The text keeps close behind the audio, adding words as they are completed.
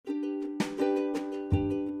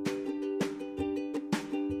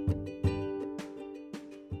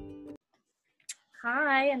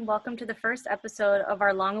Hi, and welcome to the first episode of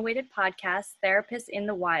our long-awaited podcast, Therapists in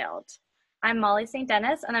the Wild. I'm Molly St.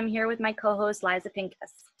 Dennis, and I'm here with my co-host, Liza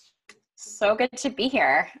Pincus. So good to be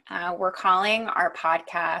here. We're calling our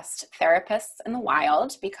podcast Therapists in the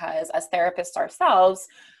Wild because as therapists ourselves,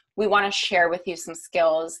 we want to share with you some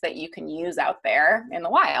skills that you can use out there in the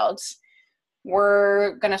wild.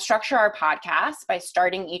 We're going to structure our podcast by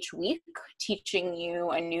starting each week, teaching you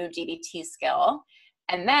a new DBT skill,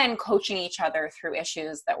 and then coaching each other through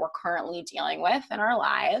issues that we're currently dealing with in our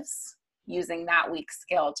lives, using that week's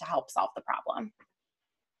skill to help solve the problem.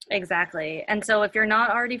 Exactly. And so if you're not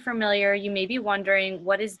already familiar, you may be wondering,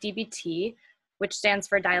 what is DBT, which stands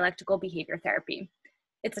for dialectical behavior therapy?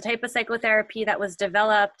 It's a type of psychotherapy that was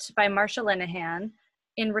developed by Marsha Linehan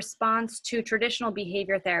in response to traditional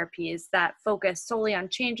behavior therapies that focus solely on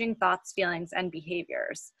changing thoughts, feelings, and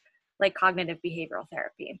behaviors, like cognitive behavioral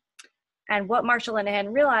therapy. And what Marsha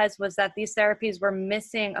Linehan realized was that these therapies were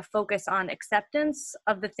missing a focus on acceptance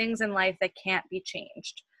of the things in life that can't be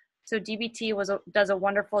changed. So DBT does a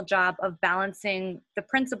wonderful job of balancing the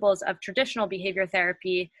principles of traditional behavior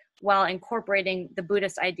therapy while incorporating the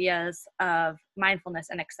Buddhist ideas of mindfulness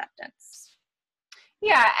and acceptance.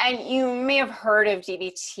 Yeah, and you may have heard of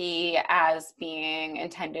DBT as being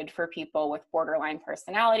intended for people with borderline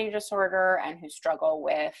personality disorder and who struggle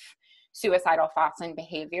with suicidal thoughts and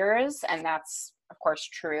behaviors, and that's of course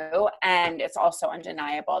true. And it's also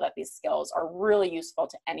undeniable that these skills are really useful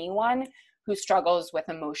to anyone who struggles with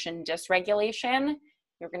emotion dysregulation.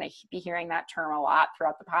 You're going to be hearing that term a lot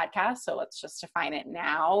throughout the podcast, so let's just define it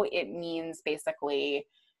now. It means basically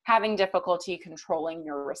having difficulty controlling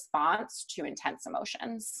your response to intense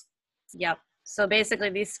emotions. Yep. So basically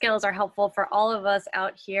these skills are helpful for all of us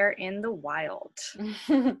out here in the wild.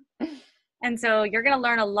 And so you're going to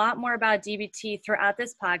learn a lot more about DBT throughout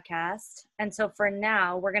this podcast. And so for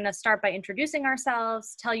now, we're going to start by introducing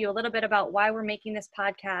ourselves, tell you a little bit about why we're making this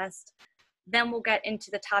podcast. Then we'll get into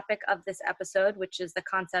the topic of this episode, which is the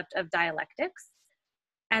concept of dialectics.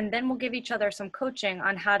 And then we'll give each other some coaching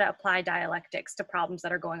on how to apply dialectics to problems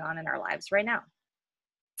that are going on in our lives right now.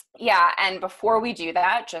 Yeah, and before we do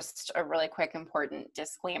that, just a really quick important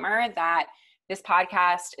disclaimer that this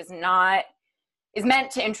podcast is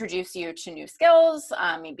meant to introduce you to new skills.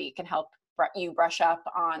 Maybe it can help you brush up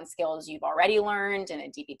on skills you've already learned in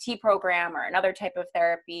a DBT program or another type of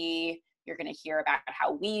therapy. You're going to hear about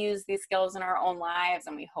how we use these skills in our own lives,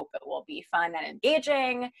 and we hope it will be fun and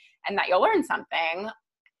engaging and that you'll learn something.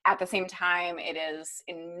 At the same time, it is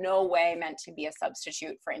in no way meant to be a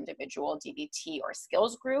substitute for individual DBT or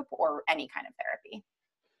skills group or any kind of therapy.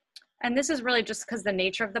 And this is really just because the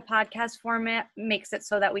nature of the podcast format makes it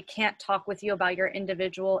so that we can't talk with you about your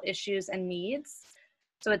individual issues and needs.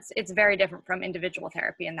 So it's very different from individual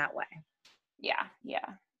therapy in that way. Yeah.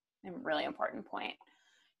 A really important point.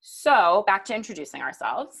 So back to introducing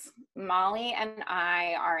ourselves. Molly and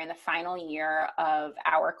I are in the final year of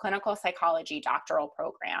our clinical psychology doctoral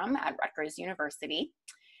program at Rutgers University.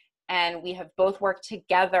 And we have both worked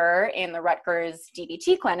together in the Rutgers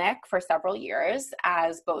DBT clinic for several years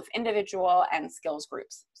as both individual and skills group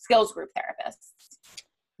therapists.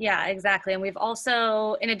 Yeah, exactly. And we've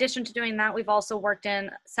also, in addition to doing that, we've also worked in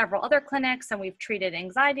several other clinics, and we've treated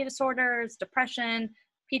anxiety disorders, depression,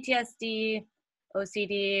 PTSD,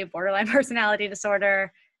 OCD, borderline personality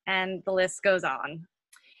disorder, and the list goes on.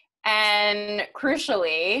 And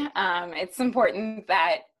crucially, it's important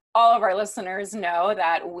that all of our listeners know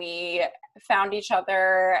that we found each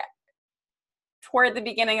other toward the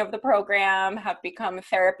beginning of the program, have become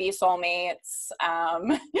therapy soulmates,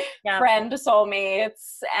 friend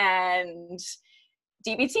soulmates, and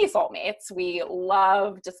DBT soulmates. We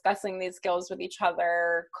love discussing these skills with each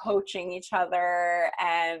other, coaching each other,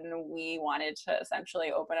 and we wanted to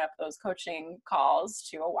essentially open up those coaching calls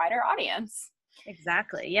to a wider audience.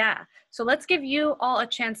 Exactly, yeah. So let's give you all a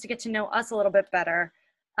chance to get to know us a little bit better.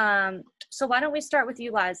 So why don't we start with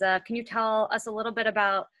you, Liza? Can you tell us a little bit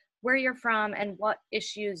about where you're from and what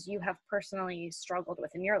issues you have personally struggled with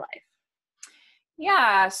in your life?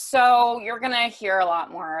 Yeah, so you're going to hear a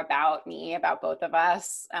lot more about me, about both of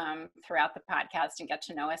us throughout the podcast and get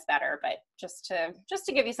to know us better. But just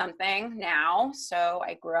to give you something now, so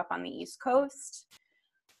I grew up on the East Coast.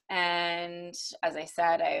 And as I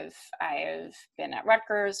said, I've been at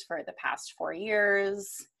Rutgers for the past 4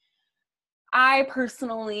 years. I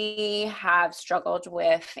personally have struggled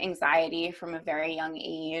with anxiety from a very young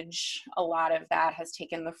age. A lot of that has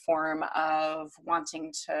taken the form of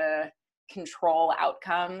wanting to control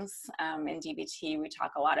outcomes. In DBT, we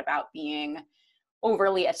talk a lot about being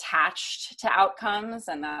overly attached to outcomes,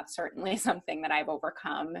 and that's certainly something that I've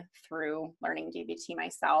overcome through learning DBT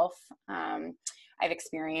myself. I've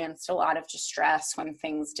experienced a lot of distress when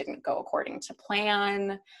things didn't go according to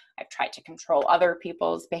plan. I've tried to control other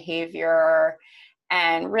people's behavior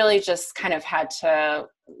and really just kind of had to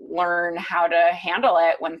learn how to handle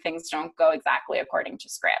it when things don't go exactly according to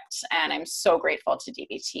script. And I'm so grateful to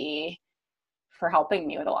DBT for helping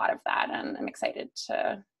me with a lot of that. And I'm excited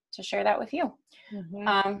to share that with you.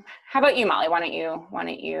 Mm-hmm. How about you, Molly? Why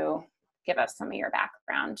don't you give us some of your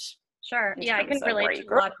background? Sure. Yeah, I can relate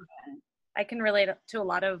to a lot of, I can relate to a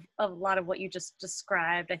lot of what you just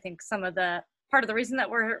described. I think some of the part of the reason that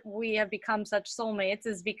we have become such soulmates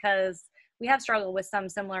is because we have struggled with some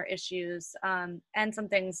similar issues, and some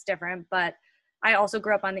things different. But I also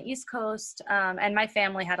grew up on the East Coast, and my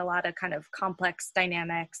family had a lot of kind of complex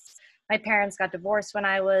dynamics. My parents got divorced when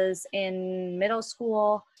I was in middle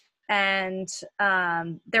school, and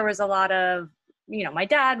there was a lot of, my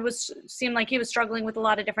dad seemed like he was struggling with a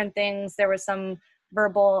lot of different things. There was some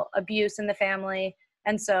verbal abuse in the family.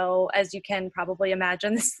 And so, as you can probably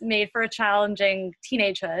imagine, this made for a challenging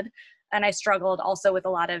teenagehood. And I struggled also with a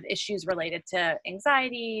lot of issues related to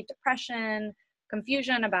anxiety, depression,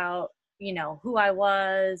 confusion about, who I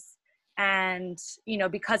was. And,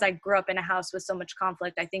 because I grew up in a house with so much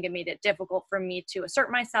conflict, I think it made it difficult for me to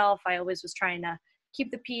assert myself. I always was trying to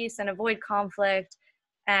keep the peace and avoid conflict.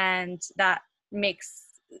 And that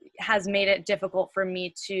has made it difficult for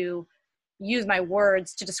me to use my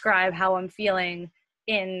words to describe how I'm feeling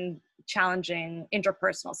in challenging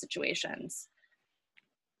interpersonal situations.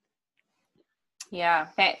 Yeah,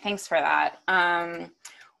 thanks for that.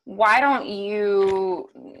 Why don't you,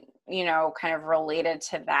 kind of related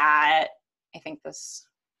to that, I think this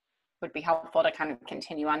would be helpful to kind of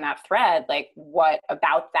continue on that thread. Like, what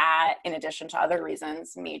about that, in addition to other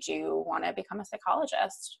reasons, made you want to become a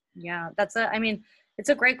psychologist? Yeah, it's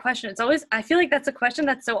a great question. I feel like that's a question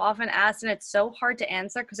that's so often asked, and it's so hard to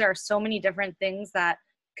answer because there are so many different things that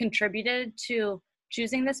contributed to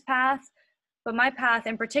choosing this path. But my path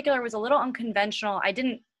in particular was a little unconventional. I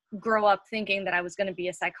didn't grow up thinking that I was going to be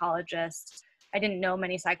a psychologist. I didn't know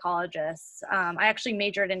many psychologists. I actually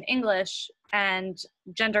majored in English and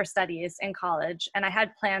gender studies in college, and I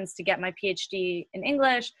had plans to get my PhD in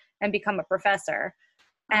English and become a professor.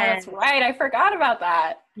 That's right. I forgot about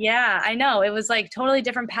that. Yeah, I know. It was like totally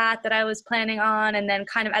different path that I was planning on. And then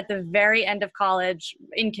kind of at the very end of college,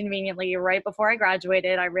 inconveniently, right before I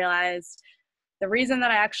graduated, I realized the reason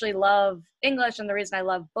that I actually love English and the reason I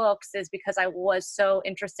love books is because I was so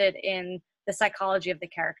interested in the psychology of the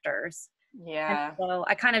characters. Yeah. And so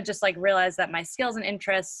I kind of just realized that my skills and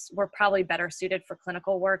interests were probably better suited for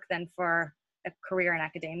clinical work than for a career in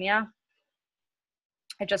academia.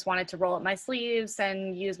 I just wanted to roll up my sleeves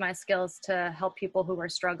and use my skills to help people who were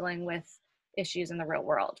struggling with issues in the real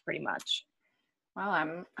world, pretty much. Well,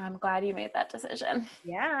 I'm glad you made that decision.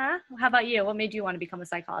 Yeah. How about you? What made you want to become a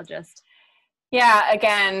psychologist? Yeah,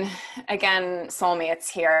 again, soulmates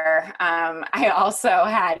here. I also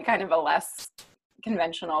had kind of a less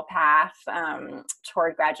conventional path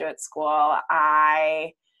toward graduate school.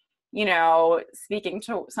 Speaking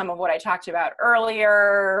to some of what I talked about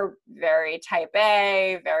earlier, very type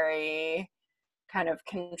A, very kind of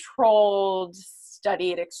controlled,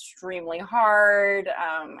 studied extremely hard.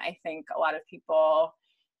 I think a lot of people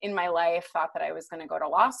in my life thought that I was going to go to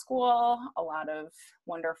law school, a lot of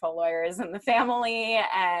wonderful lawyers in the family.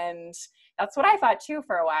 And that's what I thought too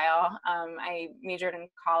for a while. I majored in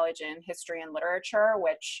college in history and literature,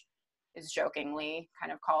 which is jokingly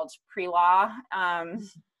kind of called pre-law.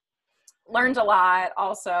 Learned a lot,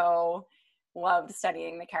 also loved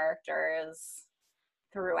studying the characters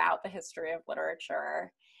throughout the history of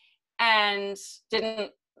literature, and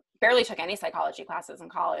barely took any psychology classes in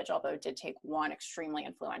college, although did take one extremely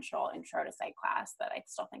influential intro to psych class that I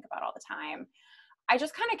still think about all the time. I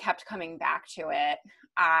just kind of kept coming back to it.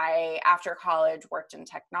 I, after college, worked in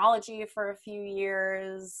technology for a few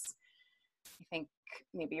years. I think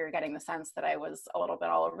maybe you're getting the sense that I was a little bit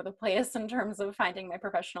all over the place in terms of finding my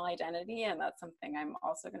professional identity, and that's something I'm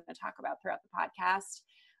also going to talk about throughout the podcast.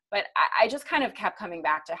 But I just kind of kept coming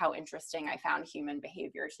back to how interesting I found human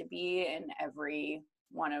behavior to be in every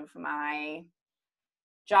one of my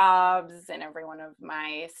jobs and every one of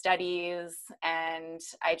my studies, and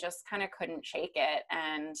I just kind of couldn't shake it.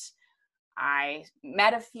 And I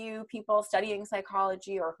met a few people studying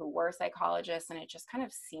psychology or who were psychologists, and it just kind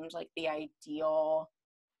of seemed like the ideal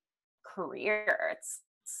career. It's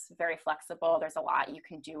very flexible. There's a lot you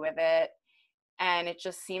can do with it. And it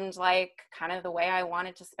just seemed like kind of the way I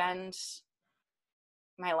wanted to spend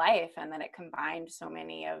my life. And then it combined so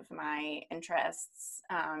many of my interests.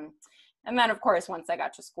 And then, of course, once I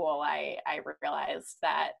got to school, I realized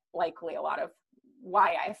that likely a lot of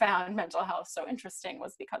why I found mental health so interesting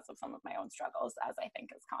was because of some of my own struggles, as I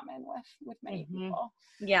think is common with many people.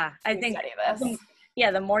 Yeah, I think study this.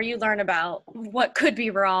 The more you learn about what could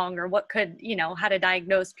be wrong or what could, how to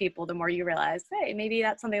diagnose people, the more you realize, hey, maybe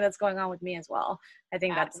that's something that's going on with me as well. I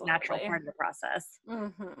think that's a natural part of the process.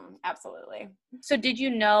 Absolutely. So did you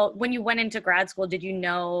know, when you went into grad school, did you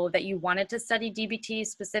know that you wanted to study DBT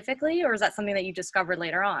specifically, or is that something that you discovered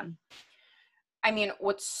later on? I mean,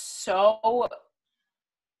 what's so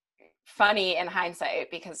funny in hindsight,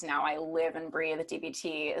 because now I live and breathe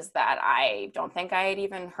DBT, is that I don't think I had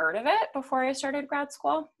even heard of it before I started grad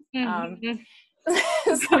school.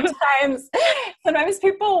 Sometimes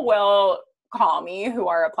people will call me who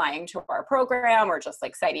are applying to our program or just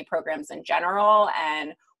like PsyD programs in general,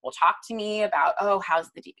 and will talk to me about, oh, how's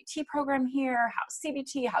the DBT program here? How's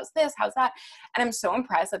CBT? How's this? How's that? And I'm so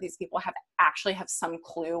impressed that these people actually have some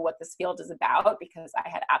clue what this field is about, because I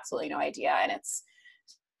had absolutely no idea. And it's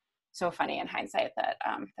so funny in hindsight that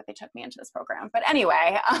they took me into this program. But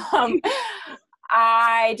anyway,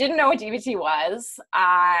 I didn't know what DBT was.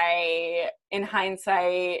 In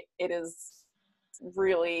hindsight, it is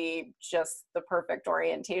really just the perfect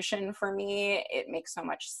orientation for me. It makes so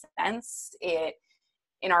much sense.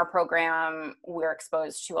 In our program, we're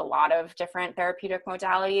exposed to a lot of different therapeutic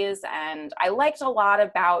modalities, and I liked a lot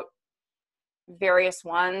about various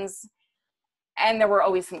ones. And there were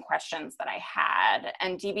always some questions that I had,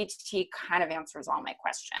 and DBT kind of answers all my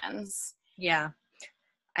questions. Yeah.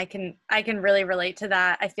 I can really relate to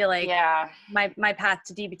that. I feel like my path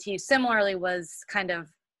to DBT similarly was kind of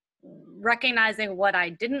recognizing what I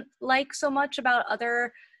didn't like so much about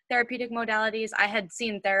other therapeutic modalities. I had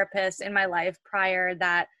seen therapists in my life prior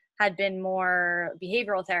that had been more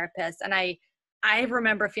behavioral therapists, and I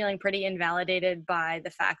remember feeling pretty invalidated by the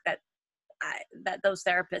fact that those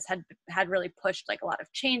therapists had really pushed like a lot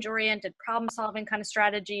of change-oriented problem-solving kind of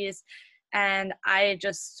strategies, and I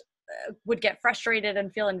just would get frustrated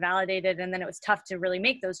and feel invalidated, and then it was tough to really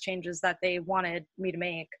make those changes that they wanted me to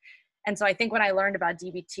make. And so I think when I learned about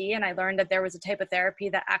DBT and I learned that there was a type of therapy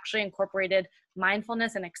that actually incorporated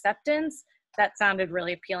mindfulness and acceptance, that sounded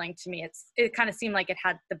really appealing to me. It kind of seemed like it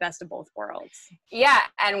had the best of both worlds. Yeah,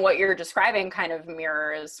 and what you're describing kind of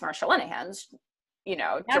mirrors Marsha Linehan's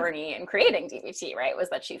journey in creating DBT, right? Was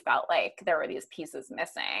that she felt like there were these pieces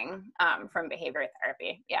missing from behavior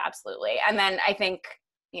therapy. Yeah, absolutely. And then I think,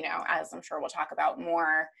 as I'm sure we'll talk about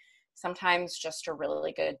more, sometimes just a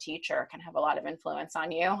really good teacher can have a lot of influence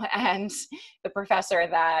on you. And the professor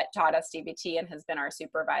that taught us DBT and has been our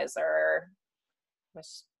supervisor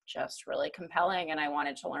was just really compelling, and I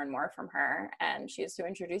wanted to learn more from her. And she's who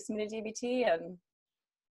introduced me to DBT and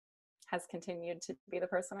has continued to be the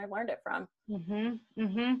person I've learned it from.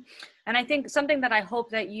 And I think something that I hope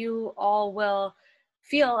that you all will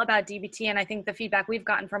feel about DBT, and I think the feedback we've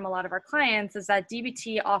gotten from a lot of our clients, is that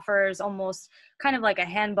DBT offers almost kind of like a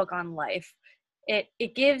handbook on life.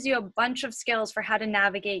 It gives you a bunch of skills for how to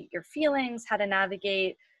navigate your feelings, how to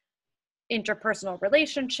navigate interpersonal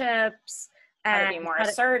relationships, how to be more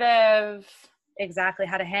assertive. Exactly.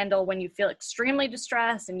 How to handle when you feel extremely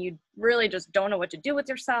distressed and you really just don't know what to do with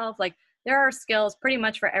yourself. Like, there are skills pretty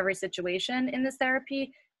much for every situation in this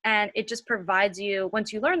therapy. And it just provides you,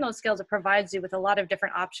 once you learn those skills, it provides you with a lot of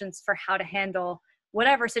different options for how to handle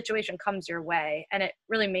whatever situation comes your way. And it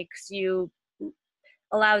really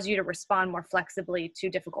allows you to respond more flexibly to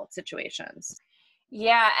difficult situations.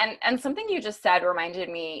 Yeah. And something you just said reminded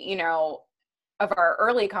me, of our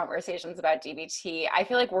early conversations about DBT. I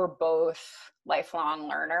feel like we're both lifelong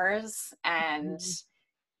learners, and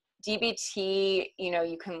DBT,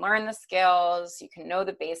 you can learn the skills, you can know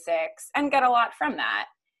the basics and get a lot from that.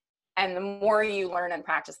 And the more you learn and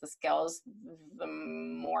practice the skills, the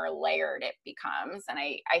more layered it becomes. And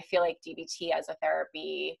I feel like DBT as a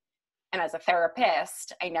therapy and as a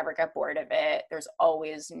therapist, I never get bored of it. There's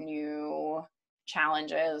always new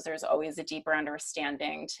challenges. There's always a deeper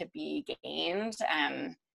understanding to be gained.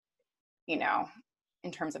 And,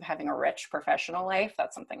 in terms of having a rich professional life,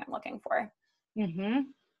 that's something I'm looking for.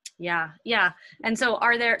 Yeah. And so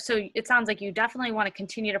so it sounds like you definitely want to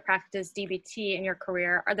continue to practice DBT in your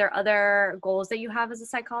career. Are there other goals that you have as a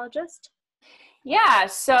psychologist? Yeah.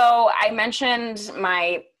 So I mentioned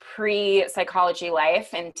my pre-psychology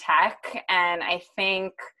life in tech. And I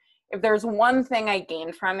think if there's one thing I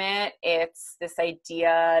gained from it, it's this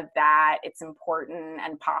idea that it's important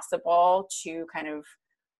and possible to kind of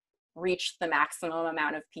reach the maximum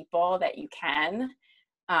amount of people that you can,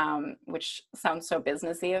 which sounds so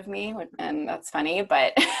businessy of me, and that's funny,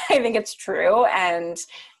 but I think it's true. And,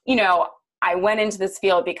 I went into this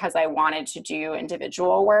field because I wanted to do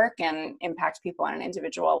individual work and impact people on an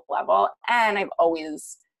individual level. And I've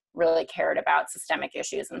always really cared about systemic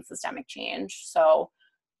issues and systemic change. So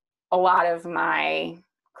a lot of my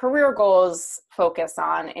career goals focus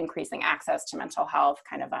on increasing access to mental health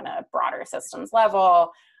kind of on a broader systems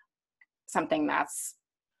level. Something that's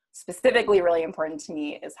specifically really important to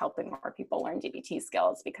me is helping more people learn DBT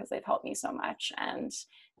skills because they've helped me so much. And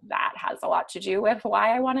that has a lot to do with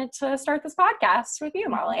why I wanted to start this podcast with you,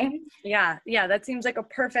 Molly. Yeah, that seems like a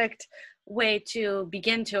perfect way to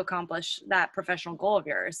begin to accomplish that professional goal of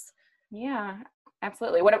yours. Yeah,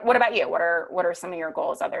 absolutely. What about you? What are some of your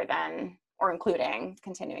goals other than or including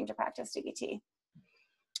continuing to practice DBT?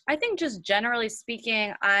 I think just generally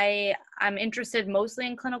speaking, I'm interested mostly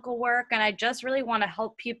in clinical work, and I just really want to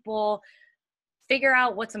help people figure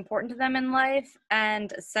out what's important to them in life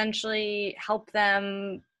and essentially help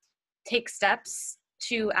them take steps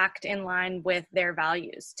to act in line with their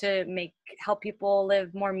values to help people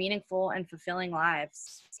live more meaningful and fulfilling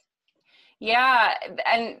lives. Yeah,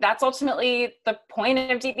 and that's ultimately the point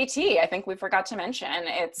of DBT. I think we forgot to mention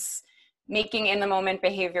it's making in the moment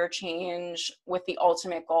behavior change with the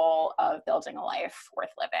ultimate goal of building a life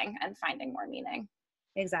worth living and finding more meaning.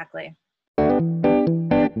 Exactly.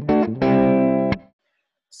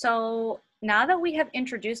 So now that we have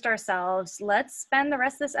introduced ourselves, let's spend the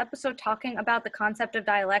rest of this episode talking about the concept of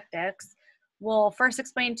dialectics. We'll first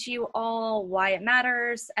explain to you all why it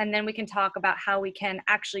matters, and then we can talk about how we can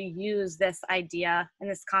actually use this idea and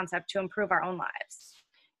this concept to improve our own lives.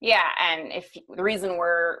 Yeah, and if the reason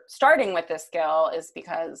we're starting with this skill is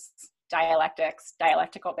because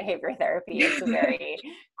dialectical behavior therapy is a very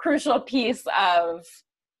crucial piece of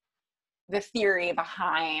the theory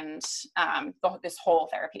behind this whole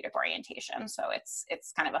therapeutic orientation. So it's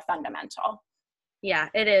kind of a fundamental. Yeah,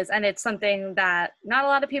 it is. And it's something that not a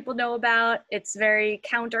lot of people know about. It's very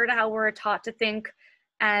counter to how we're taught to think.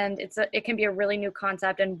 And it can be a really new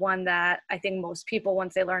concept, and one that I think most people,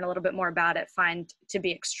 once they learn a little bit more about it, find to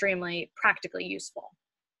be extremely practically useful.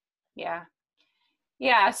 Yeah.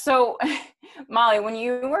 Yeah. So, Molly, when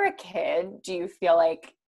you were a kid, do you feel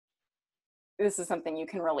like this is something you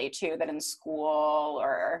can relate to, that in school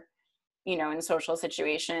or, in social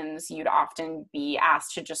situations, you'd often be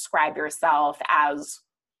asked to describe yourself as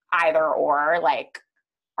either or, like,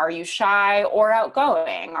 are you shy or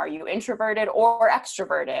outgoing? Are you introverted or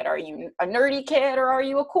extroverted? Are you a nerdy kid or are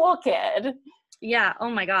you a cool kid? Yeah. Oh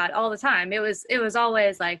my God. All the time. It was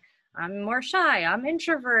always like, I'm more shy. I'm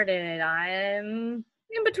introverted. I'm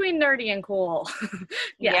in between nerdy and cool.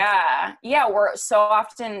 Yeah. Yeah. We're so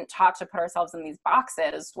often taught to put ourselves in these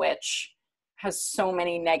boxes, which has so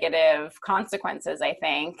many negative consequences, I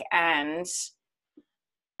think. And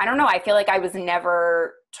I don't know. I feel like I was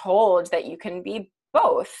never told that you can be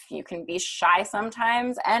both. You can be shy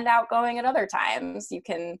sometimes and outgoing at other times. You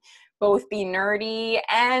can both be nerdy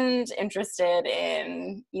and interested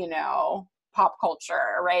in, pop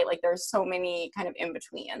culture, right? Like there's so many kind of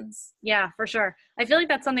in-betweens. Yeah, for sure. I feel like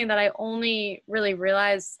that's something that I only really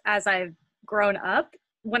realize as I've grown up.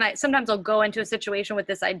 Sometimes I'll go into a situation with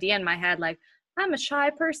this idea in my head, like, I'm a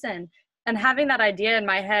shy person. And having that idea in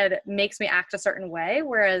my head makes me act a certain way.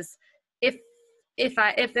 Whereas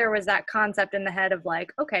if there was that concept in the head of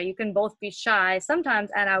like, okay, you can both be shy sometimes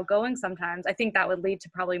and outgoing sometimes, I think that would lead to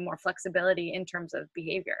probably more flexibility in terms of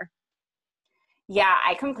behavior. Yeah,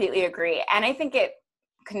 I completely agree. And I think it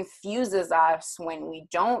confuses us when we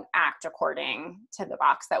don't act according to the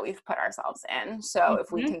box that we've put ourselves in. So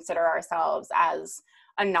if we consider ourselves as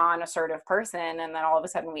a non-assertive person and then all of a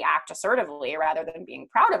sudden we act assertively rather than being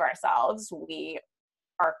proud of ourselves, we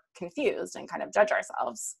are confused and kind of judge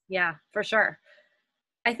ourselves. Yeah, for sure.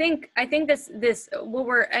 I think this is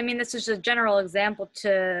just a general example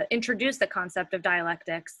to introduce the concept of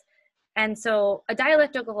dialectics. And so a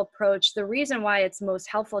dialectical approach, the reason why it's most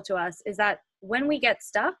helpful to us is that when we get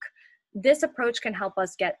stuck, this approach can help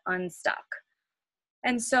us get unstuck.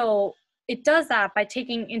 And so it does that by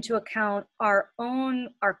taking into account our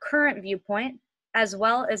current viewpoint, as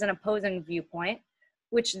well as an opposing viewpoint,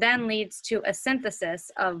 which then leads to a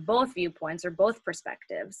synthesis of both viewpoints or both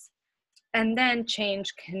perspectives. And then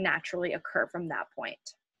change can naturally occur from that point.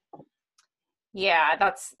 Yeah,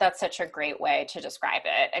 that's such a great way to describe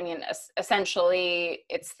it. I mean, essentially,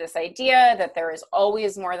 it's this idea that there is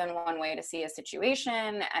always more than one way to see a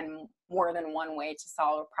situation and more than one way to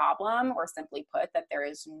solve a problem, or simply put, that there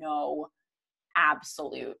is no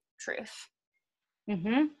absolute truth.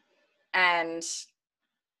 Mm-hmm. And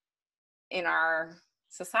in our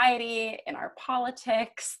society, in our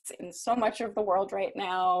politics, in so much of the world right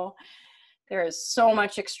now, there is so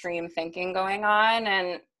much extreme thinking going on.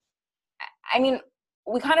 And I mean,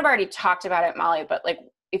 we kind of already talked about it, Molly, but like,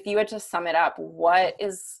 if you had to sum it up, why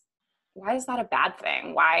is that a bad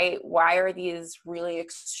thing? Why are these really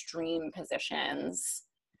extreme positions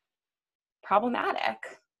problematic?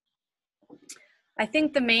 I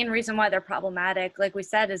think the main reason why they're problematic, like we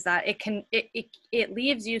said, is that it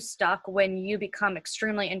leaves you stuck when you become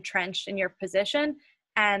extremely entrenched in your position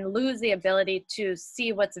and lose the ability to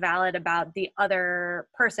see what's valid about the other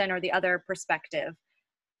person or the other perspective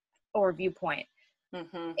or viewpoint.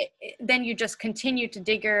 Mm-hmm. Then you just continue to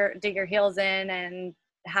dig your heels in and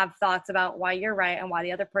have thoughts about why you're right and why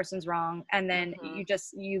the other person's wrong, and then you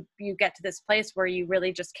get to this place where you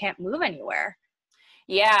really just can't move anywhere.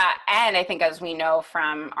 Yeah, and I think, as we know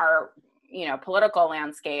from our, political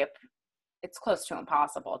landscape, it's close to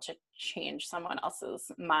impossible to change someone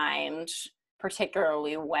else's mind,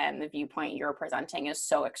 particularly when the viewpoint you're presenting is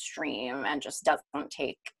so extreme and just doesn't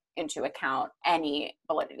take into account any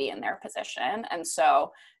validity in their position. And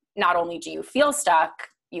so not only do you feel stuck,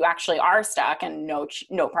 you actually are stuck, and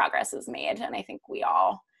no progress is made. And I think we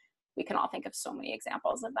can all think of so many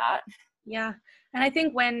examples of that. Yeah. And I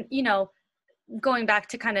think when, going back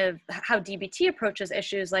to kind of how DBT approaches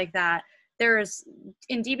issues like that,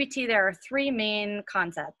 in DBT, there are three main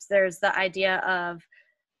concepts. There's the idea of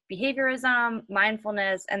behaviorism,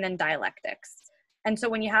 mindfulness, and then dialectics. And so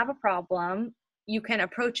when you have a problem, you can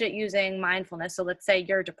approach it using mindfulness. So let's say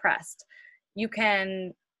you're depressed.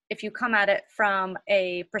 If you come at it from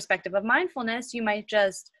a perspective of mindfulness, you might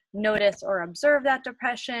just notice or observe that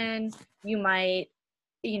depression. You might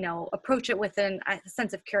approach it with a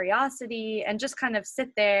sense of curiosity and just kind of sit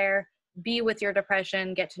there, be with your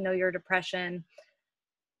depression, get to know your depression.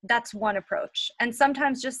 That's one approach. And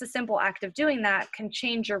sometimes just the simple act of doing that can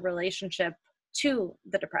change your relationship to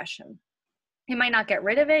the depression. You might not get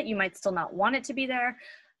rid of it. You might still not want it to be there,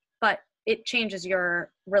 but it changes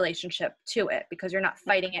your relationship to it because you're not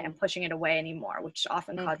fighting it and pushing it away anymore, which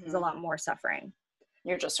often causes a lot more suffering.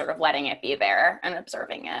 You're just sort of letting it be there and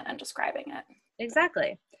observing it and describing it.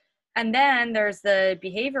 Exactly. And then there's the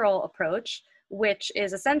behavioral approach, which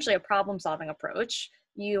is essentially a problem-solving approach.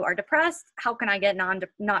 You are depressed. How can I get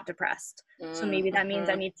not depressed? So maybe that means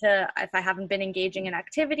I need to, if I haven't been engaging in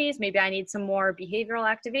activities, maybe I need some more behavioral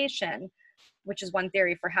activation, which is one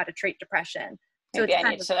theory for how to treat depression. So maybe I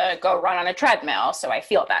need to go run on a treadmill so I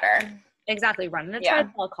feel better. Exactly. Run on a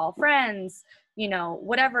treadmill, call friends,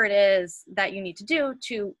 whatever it is that you need to do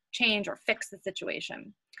to change or fix the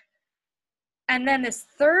situation. And then this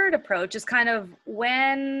third approach is kind of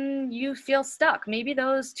when you feel stuck. Maybe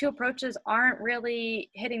those two approaches aren't really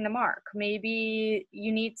hitting the mark. Maybe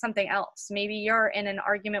you need something else. Maybe you're in an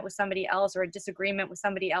argument with somebody else or a disagreement with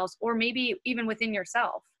somebody else, or maybe even within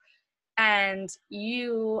yourself, and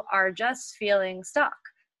you are just feeling stuck.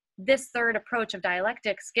 This third approach of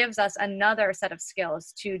dialectics gives us another set of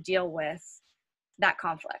skills to deal with that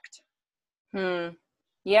conflict.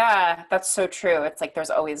 Yeah, that's so true. It's like there's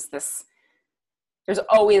always this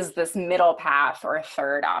middle path or a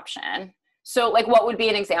third option. So like, what would be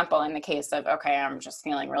an example in the case of, okay, I'm just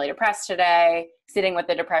feeling really depressed today. Sitting with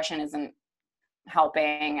the depression isn't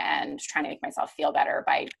helping, and trying to make myself feel better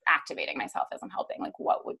by activating myself isn't helping. Like,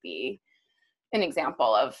 what would be an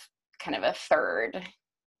example of kind of a third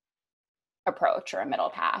approach or a middle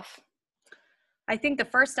path? I think the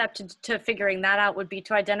first step to figuring that out would be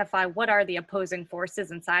to identify what are the opposing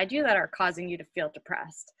forces inside you that are causing you to feel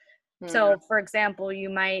depressed. So, for example, you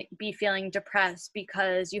might be feeling depressed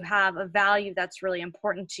because you have a value that's really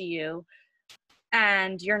important to you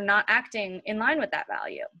and you're not acting in line with that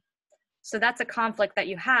value. So that's a conflict that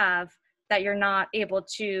you have that you're not able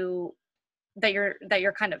to, that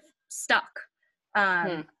you're kind of stuck.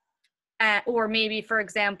 Or maybe, for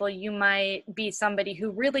example, you might be somebody who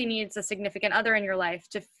really needs a significant other in your life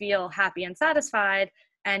to feel happy and satisfied,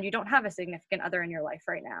 and you don't have a significant other in your life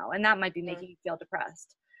right now. And that might be making you feel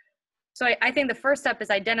depressed. So I think the first step is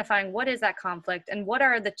identifying what is that conflict and what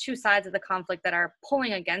are the two sides of the conflict that are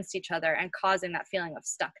pulling against each other and causing that feeling of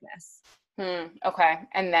stuckness. Okay.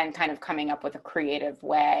 And then kind of coming up with a creative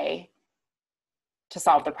way to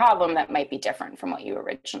solve the problem that might be different from what you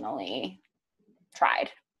originally tried.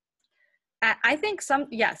 I think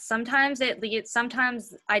sometimes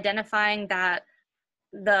sometimes identifying that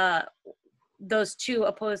those two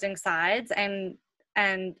opposing sides and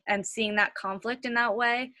seeing that conflict in that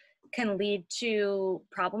way can lead to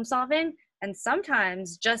problem solving. And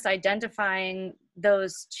sometimes just identifying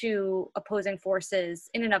those two opposing forces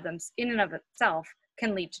in and of itself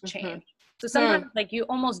can lead to change. So sometimes like you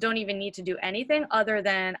almost don't even need to do anything other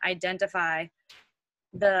than identify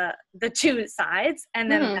the two sides, and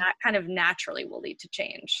then that kind of naturally will lead to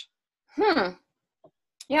change.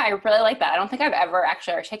 Yeah, I really like that. I don't think I've ever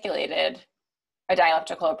actually articulated a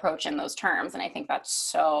dialectical approach in those terms, and I think that's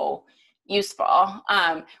so useful.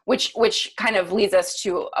 Which kind of leads us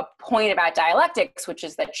to a point about dialectics, which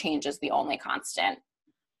is that change is the only constant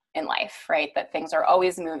in life, right? That things are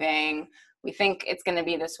always moving. We think it's going to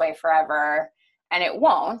be this way forever, and it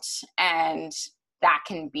won't. And that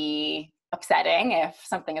can be upsetting if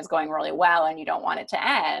something is going really well and you don't want it to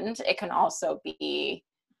end. It can also be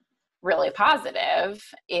really positive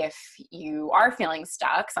if you are feeling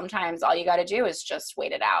stuck. Sometimes all you got to do is just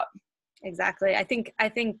wait it out. Exactly. I think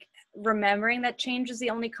remembering that change is the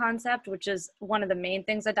only concept, which is one of the main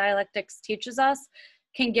things that dialectics teaches us,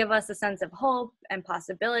 can give us a sense of hope and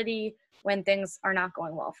possibility when things are not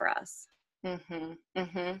going well for us. Mm-hmm.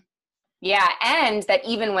 Mm-hmm. Yeah, and that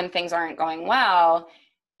even when things aren't going well,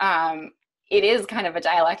 it is kind of a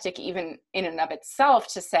dialectic even in and of itself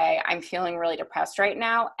to say, I'm feeling really depressed right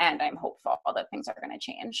now, and I'm hopeful that things are going to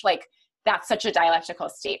change. Like, that's such a dialectical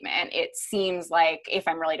statement. It seems like if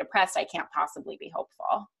I'm really depressed, I can't possibly be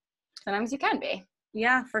hopeful. Sometimes you can be.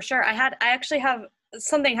 Yeah, for sure. I actually have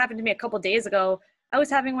something happened to me a couple days ago. I was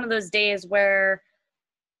having one of those days where,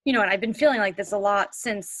 and I've been feeling like this a lot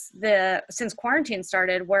since quarantine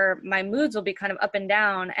started, where my moods will be kind of up and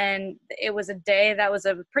down. And it was a day that was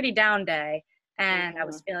a pretty down day. And Mm-hmm.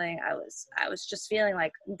 I was just feeling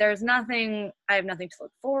like I have nothing to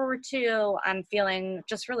look forward to. I'm feeling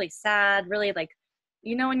just really sad, really like,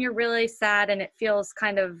 when you're really sad and it feels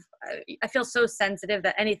I feel so sensitive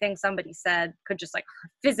that anything somebody said could just like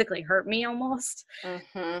physically hurt me almost.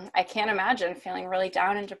 Mm-hmm. I can't imagine feeling really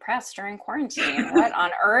down and depressed during quarantine. What on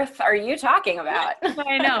earth are you talking about?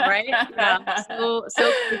 I know, right? Yeah.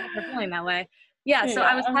 So crazy for feeling that way. Yeah. So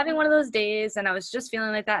I was Yeah. having one of those days and I was just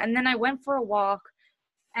feeling like that. And then I went for a walk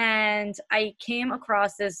and I came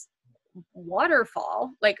across this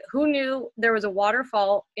waterfall. Like, who knew there was a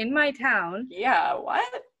waterfall in my town? Yeah,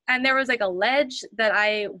 what? And there was like a ledge that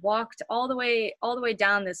I walked all the way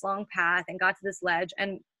down this long path and got to this ledge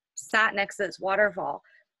and sat next to this waterfall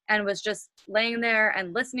and was just laying there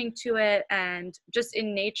and listening to it and just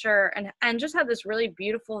in nature and just had this really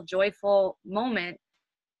beautiful, joyful moment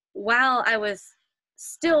while I was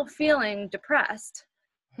still feeling depressed.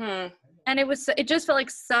 And it just felt like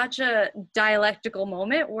such a dialectical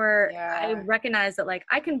moment where I Yeah. recognized that like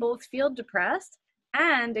I can both feel depressed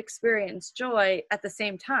and experience joy at the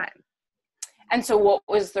same time. And so what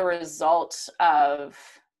was the result of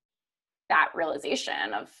that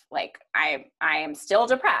realization of like, I am still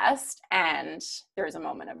depressed and there's a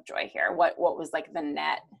moment of joy here? What was like the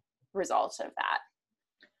net result of that?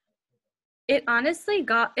 It honestly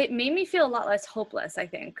it made me feel a lot less hopeless, I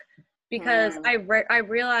think, because I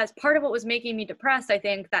realized part of what was making me depressed, I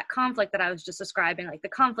think, that conflict that I was just describing, like the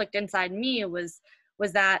conflict inside me was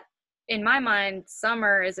that in my mind,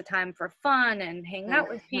 summer is a time for fun and hanging out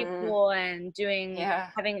with people and doing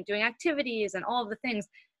activities and all of the things.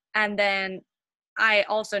 And then I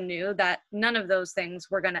also knew that none of those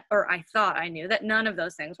things were or I thought I knew that none of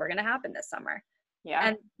those things were gonna happen this summer. Yeah.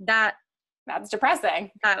 And that's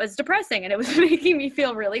depressing. That was depressing, and it was making me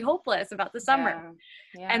feel really hopeless about the summer.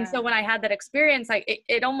 Yeah. And so when I had that experience,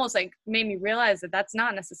 it almost like made me realize that that's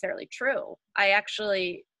not necessarily true. I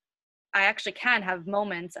actually can have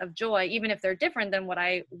moments of joy, even if they're different than what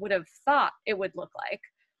I would have thought it would look like.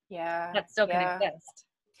 Yeah. That still can exist.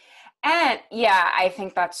 And yeah, I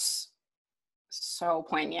think that's so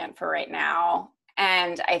poignant for right now.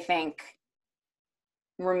 And I think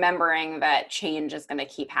remembering that change is going to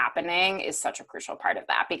keep happening is such a crucial part of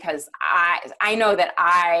that, because I know that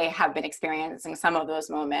I have been experiencing some of those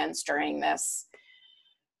moments during this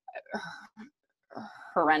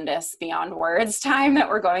horrendous beyond words time that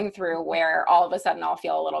we're going through, where all of a sudden I'll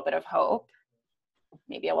feel a little bit of hope,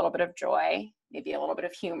 maybe a little bit of joy, maybe a little bit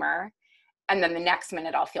of humor, and then the next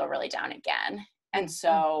minute I'll feel really down again. And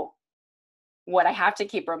so what I have to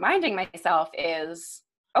keep reminding myself is,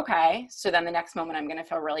 okay, so then the next moment I'm going to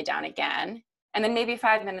feel really down again. And then maybe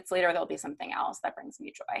 5 minutes later, there'll be something else that brings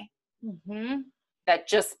me joy. That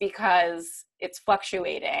just because it's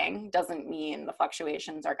fluctuating doesn't mean the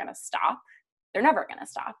fluctuations are going to stop. They're never going to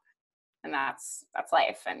stop. And that's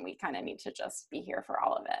life. And we kind of need to just be here for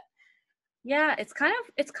all of it. Yeah, it's kind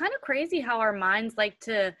of crazy how our minds like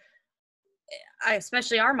to,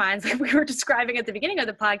 especially our minds, like we were describing at the beginning of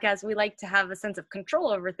the podcast, we like to have a sense of control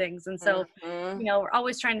over things. And so, we're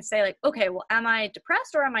always trying to say like, okay, well, am I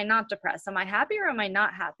depressed or am I not depressed? Am I happy or am I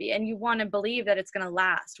not happy? And you want to believe that it's going to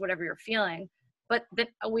last, whatever you're feeling. But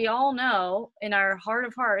we all know in our heart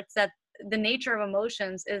of hearts that the nature of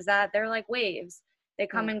emotions is that they're like waves. They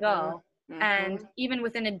come and go. And even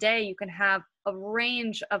within a day, you can have a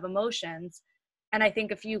range of emotions. And I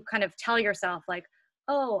think if you kind of tell yourself like,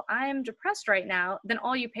 oh, I'm depressed right now, then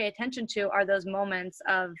all you pay attention to are those moments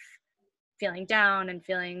of feeling down and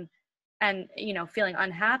feeling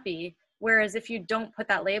unhappy. Whereas if you don't put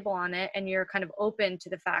that label on it and you're kind of open to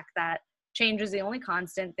the fact that change is the only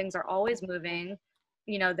constant, things are always moving,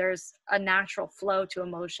 there's a natural flow to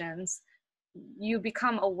emotions, you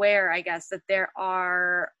become aware, I guess, that there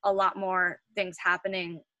are a lot more things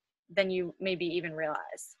happening than you maybe even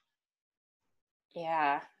realize.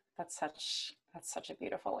 Yeah, that's such a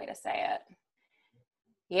beautiful way to say it.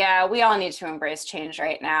 Yeah, we all need to embrace change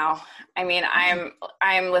right now. I mean,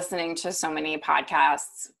 I'm listening to so many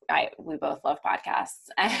podcasts. We both love podcasts,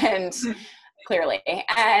 and clearly,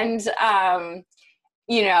 and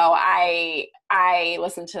I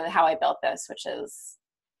listened to How I Built This, which is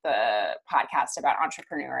the podcast about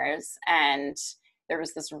entrepreneurs, and there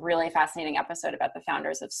was this really fascinating episode about the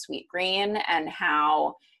founders of Sweetgreen and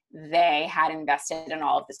how they had invested in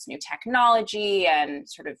all of this new technology and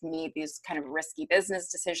sort of made these kind of risky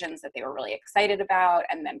business decisions that they were really excited about.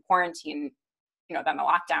 And then quarantine, then the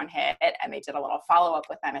lockdown hit, and they did a little follow-up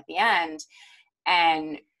with them at the end.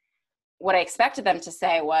 And what I expected them to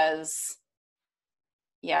say was,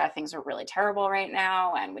 yeah, things are really terrible right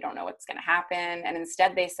now and we don't know what's going to happen. And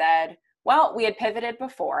instead they said, well, we had pivoted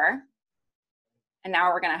before and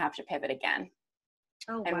now we're going to have to pivot again.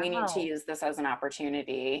 Oh, and wow. We need to use this as an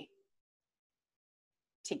opportunity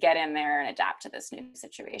to get in there and adapt to this new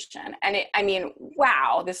situation. And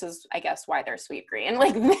wow, this is, I guess, why they're Sweetgreen.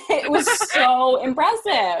 Like, it was so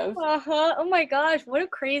impressive. Oh my gosh, what a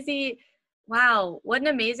crazy, wow, what an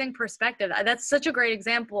amazing perspective. That's such a great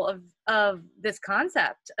example of this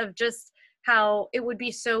concept of just how it would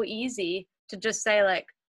be so easy to just say like,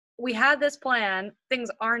 we had this plan, things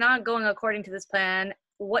are not going according to this plan,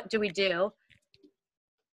 what do we do?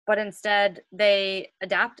 But instead they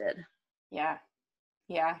adapted. Yeah,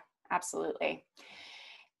 absolutely.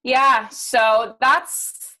 Yeah, so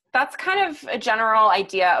that's kind of a general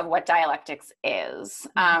idea of what dialectics is.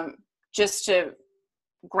 Just to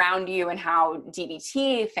ground you in how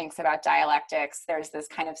DBT thinks about dialectics, there's this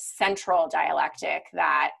kind of central dialectic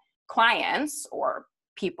that clients or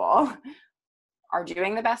people are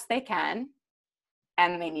doing the best they can,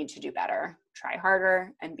 and they need to do better, try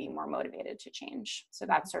harder, and be more motivated to change. So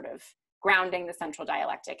that's sort of grounding the central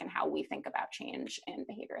dialectic and how we think about change in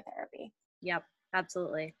behavior therapy. Yep,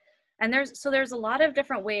 absolutely. And there's a lot of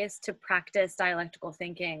different ways to practice dialectical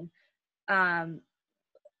thinking.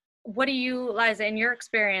 What do you, Liza, in your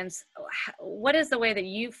experience, what is the way that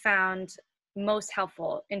you found most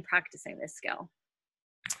helpful in practicing this skill?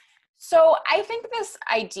 So I think this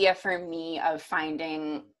idea for me of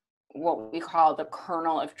finding what we call the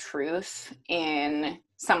kernel of truth in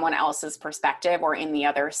someone else's perspective or in the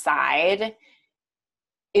other side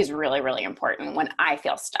is really, really important when I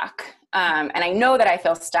feel stuck. And I know that I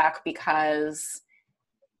feel stuck because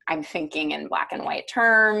I'm thinking in black and white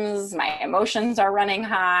terms, my emotions are running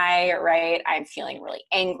high, right? I'm feeling really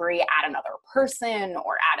angry at another person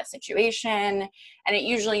or at a situation. And it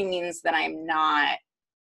usually means that I'm not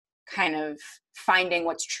kind of finding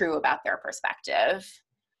what's true about their perspective.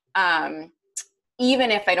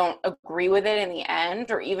 Even if I don't agree with it in the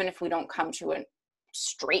end, or even if we don't come to a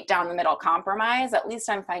straight down the middle compromise, at least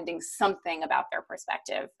I'm finding something about their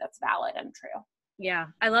perspective that's valid and true. Yeah,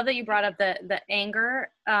 I love that you brought up the anger,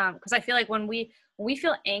 because I feel like when we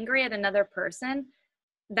feel angry at another person,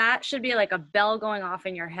 that should be like a bell going off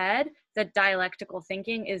in your head that dialectical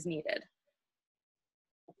thinking is needed.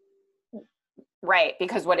 Right,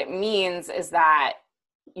 because what it means is that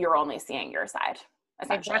you're only seeing your side,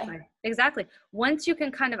 essentially. Exactly. Once you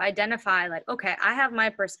can kind of identify like, okay, I have my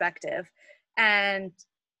perspective and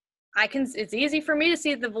it's easy for me to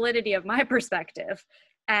see the validity of my perspective,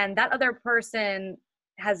 and that other person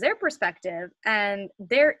has their perspective, and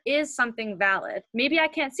there is something valid. Maybe I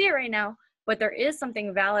can't see it right now, but there is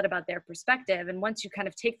something valid about their perspective. And once you kind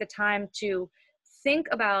of take the time to think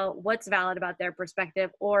about what's valid about their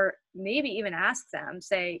perspective, or maybe even ask them,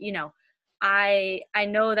 say, I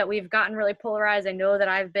know that we've gotten really polarized. I know that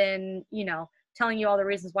I've been, telling you all the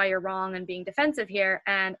reasons why you're wrong and being defensive here.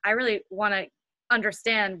 And I really want to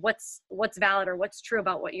understand what's valid or what's true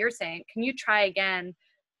about what you're saying. Can you try again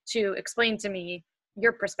to explain to me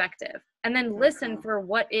your perspective? And then listen for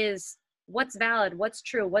what's valid, what's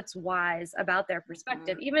true, what's wise about their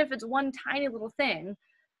perspective. Even if it's one tiny little thing,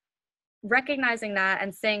 recognizing that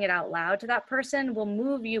and saying it out loud to that person will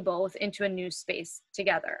move you both into a new space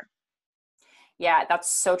together. Yeah, that's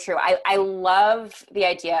so true. I love the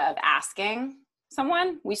idea of asking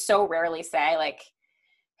someone. We so rarely say like,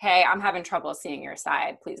 hey, I'm having trouble seeing your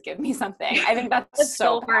side. Please give me something. I think that's It's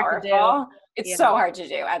so hard to do. powerful. It's Yeah. so hard to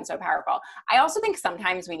do and so powerful. I also think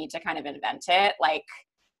sometimes we need to kind of invent it. Like,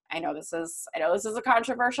 I know this is a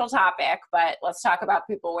controversial topic, but let's talk about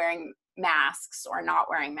people wearing masks or not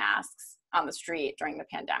wearing masks on the street during the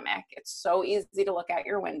pandemic. It's so easy to look out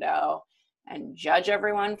your window and judge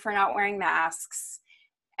everyone for not wearing masks.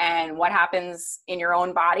 And what happens in your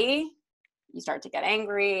own body? You start to get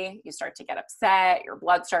angry, you start to get upset, your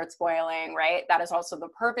blood starts boiling, right? That is also the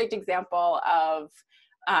perfect example of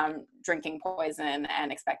drinking poison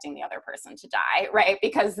and expecting the other person to die, right?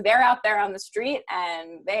 Because they're out there on the street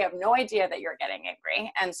and they have no idea that you're getting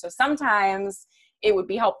angry. And so sometimes it would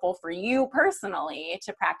be helpful for you personally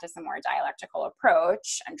to practice a more dialectical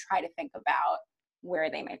approach and try to think about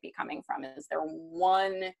where they might be coming from. Is there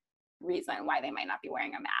one reason why they might not be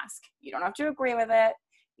wearing a mask? You don't have to agree with it.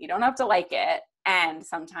 You don't have to like it. And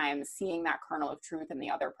sometimes seeing that kernel of truth in the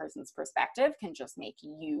other person's perspective can just make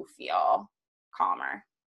you feel calmer.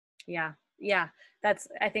 Yeah.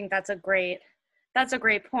 I think that's a great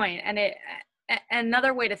point. And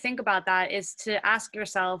another way to think about that is to ask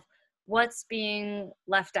yourself, what's being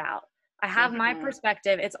left out? I have my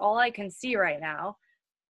perspective. It's all I can see right now,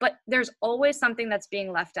 but there's always something that's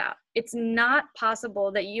being left out. It's not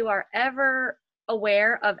possible that you are ever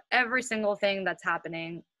aware of every single thing that's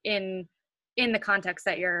happening in the context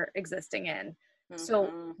that you're existing in.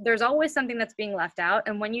 So there's always something that's being left out.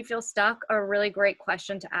 And when you feel stuck, a really great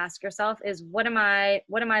question to ask yourself is, what am I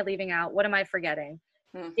leaving out? What am I forgetting?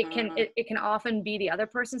 It can often be the other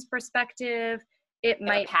person's perspective. It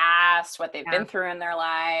might past, what they've been through in their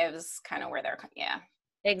lives, kind of where they're,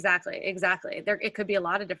 Exactly. It could be a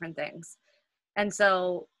lot of different things. And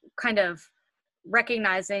so kind of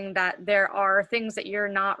recognizing that there are things that you're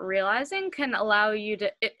not realizing can allow you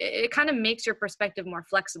to, it kind of makes your perspective more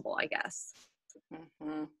flexible, I guess.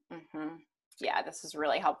 Yeah, this is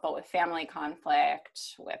really helpful with family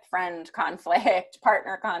conflict, with friend conflict,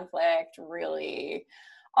 partner conflict, really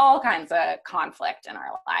all kinds of conflict in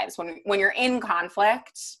our lives. When you're in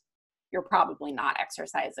conflict, you're probably not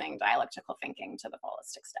exercising dialectical thinking to the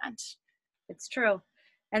fullest extent. It's true.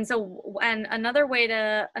 And so, and another way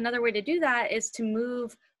to do that is to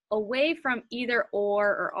move away from either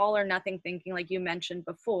or all or nothing thinking, like you mentioned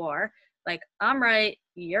before, like I'm right,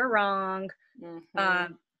 you're wrong,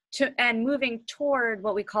 and moving toward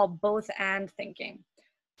what we call both and thinking.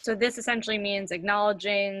 So this essentially means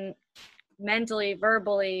acknowledging mentally,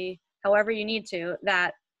 verbally, however you need to,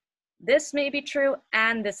 that this may be true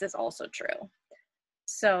and this is also true.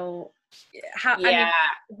 So how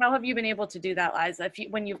have you been able to do that, Liza,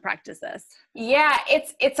 when you practice this? Yeah,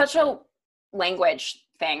 it's such a language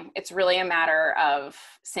thing. It's really a matter of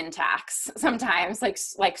syntax sometimes,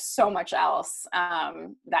 like so much else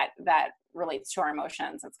that relates to our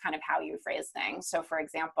emotions. It's kind of how you phrase things. So for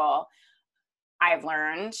example, I've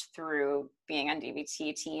learned through being on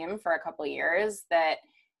DBT team for a couple of years that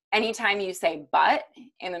anytime you say but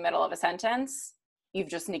in the middle of a sentence, you've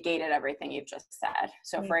just negated everything you've just said.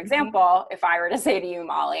 So for example, if I were to say to you,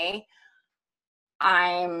 Molly,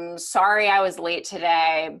 I'm sorry I was late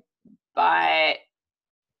today, but I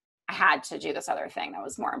had to do this other thing that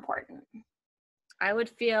was more important. I would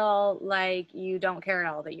feel like you don't care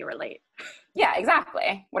at all that you were late. Yeah,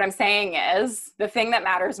 exactly. What I'm saying is the thing that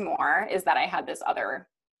matters more is that I had this other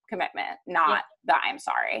commitment, not that I'm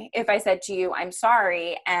sorry. If I said to you, I'm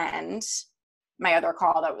sorry, and my other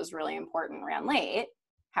call that was really important ran late,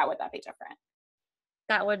 how would that be different?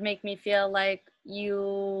 That would make me feel like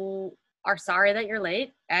you are sorry that you're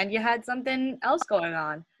late and you had something else going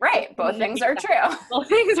on. Right. Both things are true. Both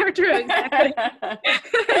things are true. Exactly.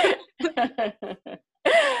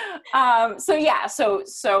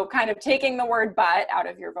 So kind of taking the word but out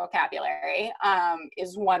of your vocabulary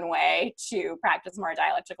is one way to practice more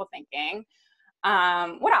dialectical thinking.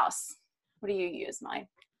 What else? What do you use, Molly?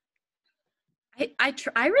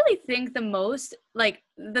 I really think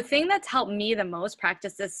the thing that's helped me the most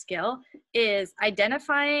practice this skill is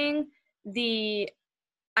identifying the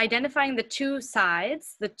two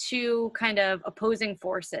sides, the two kind of opposing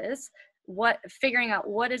forces, figuring out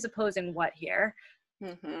what is opposing what here.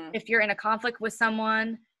 If you're in a conflict with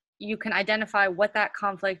someone, you can identify what that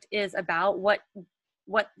conflict is about, what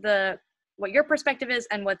your perspective is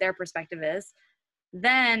and what their perspective is.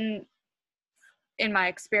 Then, in my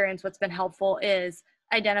experience, what's been helpful is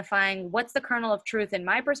identifying what's the kernel of truth in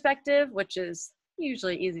my perspective, which is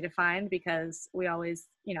usually easy to find because we always,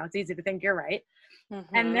 it's easy to think you're right.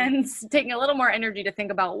 And then taking a little more energy to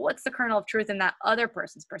think about what's the kernel of truth in that other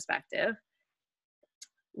person's perspective.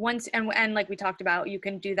 And like we talked about, you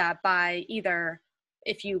can do that by either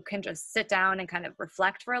if you can just sit down and kind of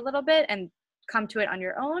reflect for a little bit and come to it on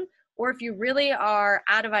your own, or if you really are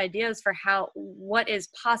out of ideas for what is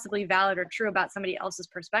possibly valid or true about somebody else's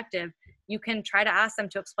perspective, you can try to ask them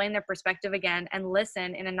to explain their perspective again and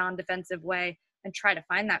listen in a non-defensive way and try to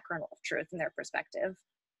find that kernel of truth in their perspective.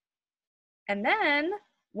 And then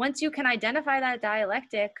once you can identify that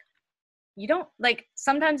dialectic, you don't like,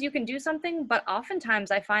 sometimes you can do something, but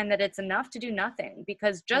oftentimes I find that it's enough to do nothing,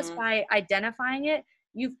 because just by identifying it,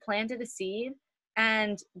 you've planted a seed,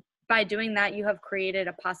 and by doing that, you have created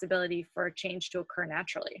a possibility for change to occur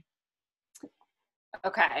naturally.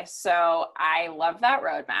 Okay, so I love that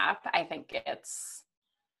roadmap. I think it's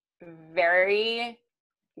very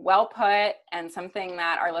well put and something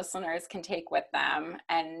that our listeners can take with them.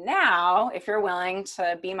 And now, if you're willing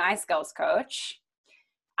to be my skills coach,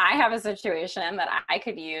 I have a situation that I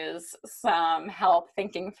could use some help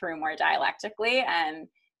thinking through more dialectically, and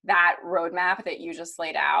that roadmap that you just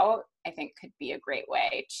laid out, I think could be a great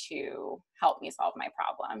way to help me solve my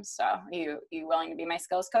problem. So are you willing to be my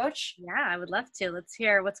skills coach? Yeah, I would love to. Let's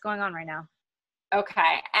hear what's going on right now.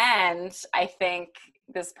 Okay. And I think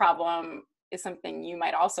this problem is something you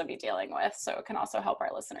might also be dealing with, so it can also help our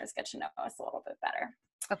listeners get to know us a little bit better.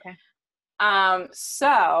 Okay.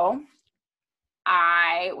 So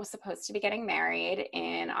I was supposed to be getting married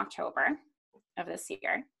in October of this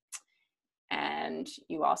year. And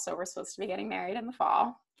you also were supposed to be getting married in the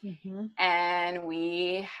fall. Mm-hmm. And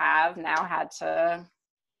we have now had to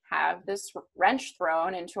have this wrench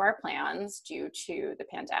thrown into our plans due to the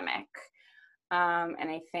pandemic. And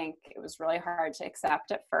I think it was really hard to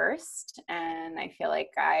accept at first. And I feel like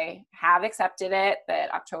I have accepted it,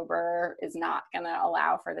 that October is not going to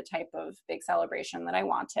allow for the type of big celebration that I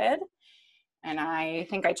wanted. And I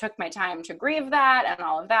think I took my time to grieve that and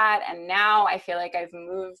all of that. And now I feel like I've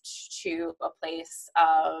moved to a place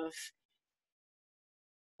of,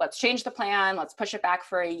 let's change the plan. Let's push it back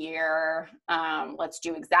for a year. Let's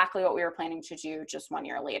do exactly what we were planning to do just 1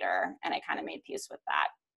 year later. And I kind of made peace with that.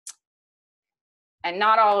 And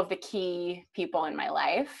not all of the key people in my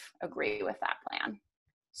life agree with that plan.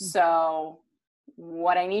 Mm-hmm. So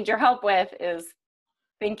what I need your help with is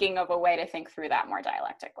thinking of a way to think through that more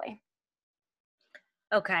dialectically.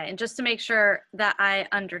 Okay, and just to make sure that I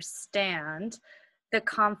understand, the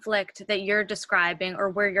conflict that you're describing, or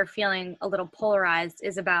where you're feeling a little polarized,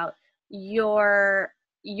 is about your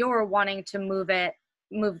wanting to move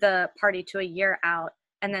the party to a year out,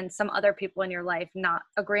 and then some other people in your life not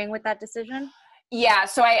agreeing with that decision? Yeah,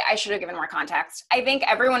 so I should have given more context. I think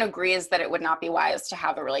everyone agrees that it would not be wise to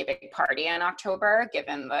have a really big party in October,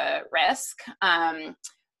 given the risk.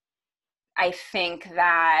 I think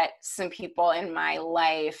that some people in my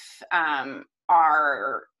life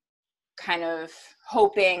are kind of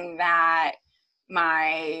hoping that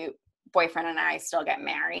my boyfriend and I still get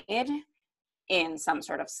married in some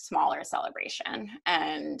sort of smaller celebration.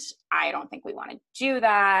 And I don't think we want to do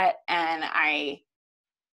that. And I,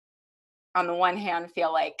 on the one hand,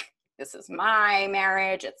 feel like this is my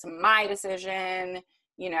marriage, it's my decision,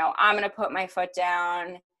 I'm going to put my foot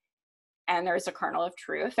down. And there's a kernel of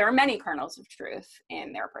truth. There are many kernels of truth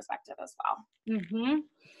in their perspective as well. Mm-hmm.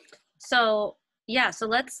 So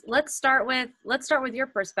let's start with your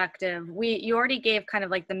perspective. You already gave kind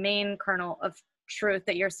of like the main kernel of truth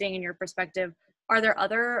that you're seeing in your perspective. Are there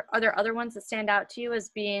other ones that stand out to you as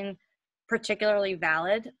being particularly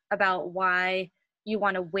valid about why you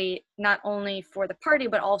want to wait not only for the party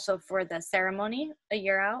but also for the ceremony a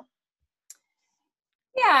year out?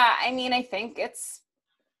 Yeah, I mean, I think it's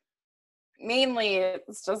mainly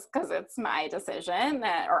it's just because it's my decision,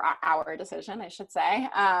 or our decision, I should say,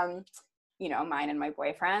 mine and my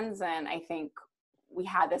boyfriend's. And I think we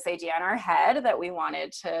had this idea in our head that we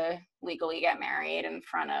wanted to legally get married in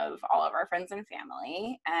front of all of our friends and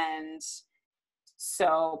family. And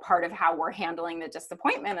so part of how we're handling the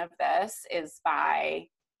disappointment of this is by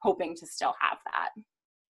hoping to still have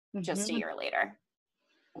that just a year later.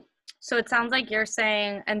 So it sounds like you're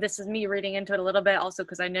saying, and this is me reading into it a little bit also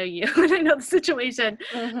because I know you and I know the situation,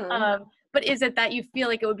 but is it that you feel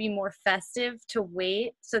like it would be more festive to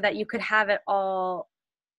wait so that you could have it all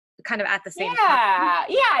kind of at the same time?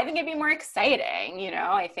 Yeah, I think it'd be more exciting,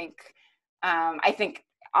 I think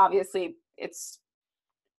obviously it's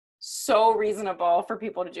so reasonable for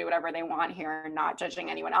people to do whatever they want here, not judging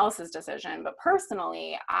anyone else's decision. But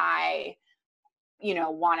personally, I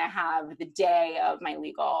want to have the day of my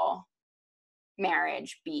legal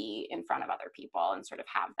marriage be in front of other people and sort of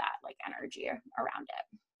have that like energy around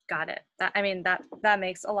it. Got it. That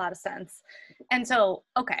makes a lot of sense. And so,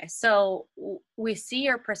 okay, so we see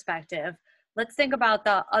your perspective. Let's think about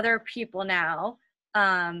the other people now.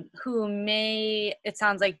 who may, it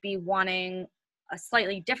sounds like, be wanting a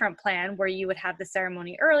slightly different plan where you would have the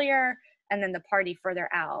ceremony earlier and then the party further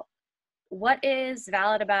out. What is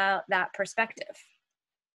valid about that perspective?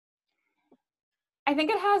 I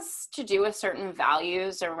think it has to do with certain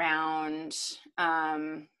values around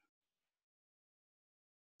kind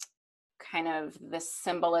of the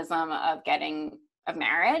symbolism of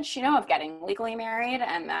marriage, of getting legally married,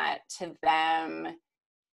 and that to them,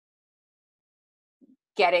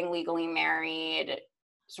 getting legally married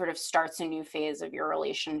sort of starts a new phase of your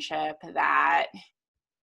relationship that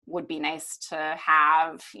would be nice to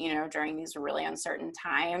have, during these really uncertain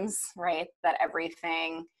times, right? That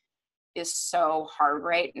everything is so hard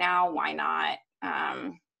right now. Why not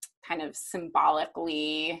kind of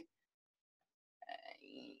symbolically,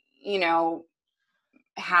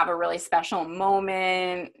 have a really special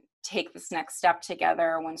moment, take this next step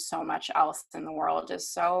together when so much else in the world is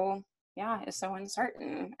so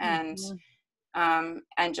uncertain. And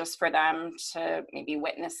just for them to maybe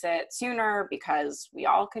witness it sooner, because we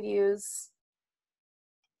all could use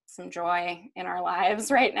some joy in our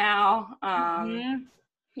lives right now.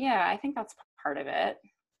 Yeah, I think that's part of it.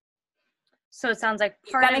 So it sounds like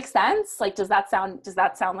does that make sense? Like, does that sound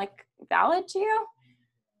like valid to you?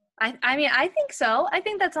 I mean, I think so. I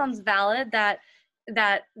think that sounds valid, that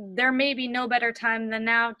there may be no better time than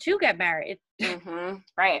now to get married. Mm-hmm.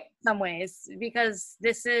 Right. In some ways, because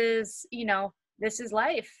this is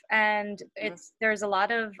life, and there's a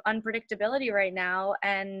lot of unpredictability right now,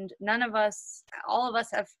 and all of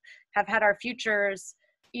us have had our futures,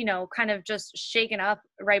 kind of just shaken up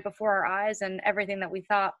right before our eyes, and everything that we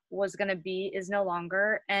thought was going to be is no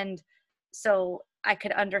longer. And so I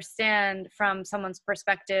could understand from someone's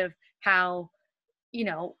perspective how,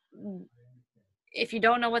 if you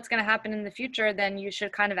don't know what's going to happen in the future, then you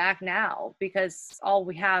should kind of act now, because all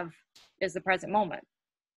we have is the present moment.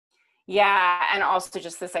 Yeah. And also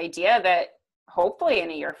just this idea that hopefully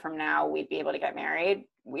in a year from now, we'd be able to get married.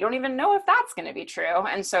 We don't even know if that's going to be true.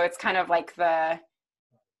 And so it's kind of like the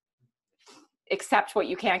accept what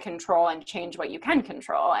you can't control and change what you can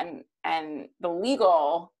control. And the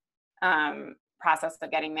legal process of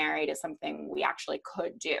getting married is something we actually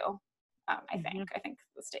could do. I think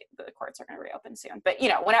the courts are going to reopen soon, but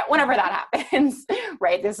whenever that happens,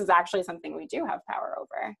 right, this is actually something we do have power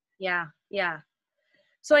over. Yeah.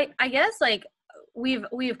 So I guess, like,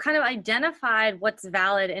 we've kind of identified what's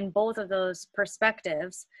valid in both of those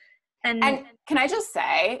perspectives. And can I just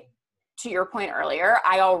say, to your point earlier,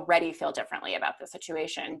 I already feel differently about the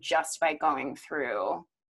situation just by going through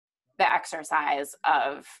the exercise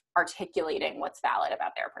of articulating what's valid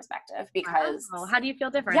about their perspective. Because how do you feel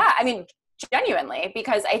different? Yeah, I mean, genuinely,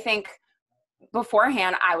 because I think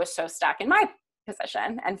beforehand I was so stuck in my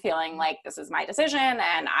position and feeling like this is my decision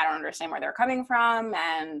and I don't understand where they're coming from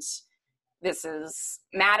and this is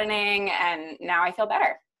maddening, and now I feel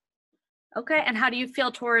better. Okay, and how do you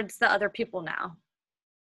feel towards the other people now?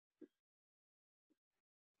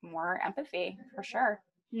 More empathy, for sure.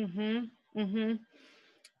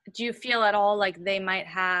 Do you feel at all like they might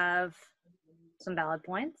have some valid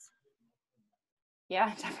points?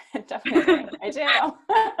 Yeah, definitely. I do.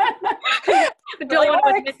 Don't want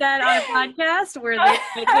to admit that on a podcast where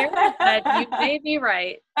they hear that you may be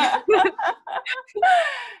right.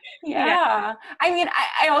 Yeah. I mean,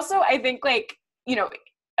 I think, like,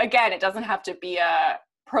 again, it doesn't have to be a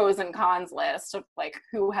pros and cons list of like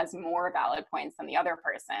who has more valid points than the other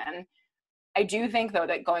person. I do think, though,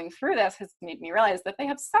 that going through this has made me realize that they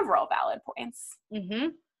have several valid points.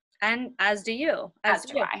 And as do you. As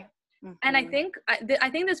do I. And I think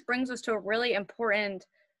this brings us to a really important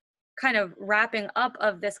kind of wrapping up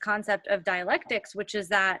of this concept of dialectics, which is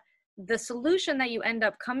that the solution that you end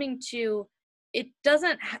up coming to,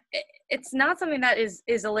 it's not something that is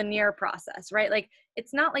a linear process, right? Like,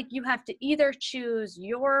 it's not like you have to either choose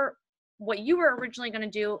what you were originally going to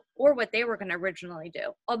do or what they were going to originally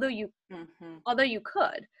do. Although you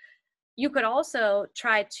could also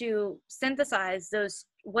try to synthesize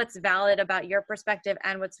what's valid about your perspective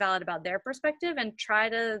and what's valid about their perspective, and try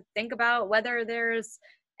to think about whether there's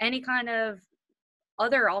any kind of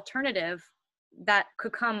other alternative that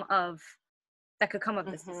could come of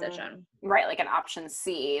this decision. Right, like an option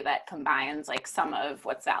C that combines like some of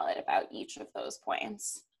what's valid about each of those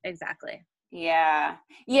points. Exactly. Yeah.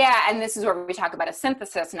 And this is where we talk about a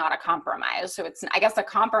synthesis, not a compromise. So I guess a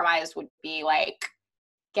compromise would be like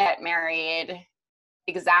get married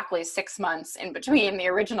exactly 6 months in between the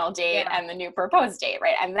original date and the new proposed date,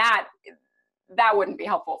 right? And that wouldn't be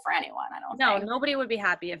helpful for anyone, I don't think. No, nobody would be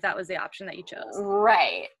happy if that was the option that you chose.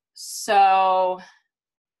 Right. So,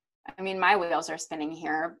 I mean, my wheels are spinning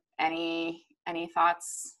here. Any Any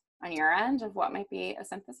thoughts on your end of what might be a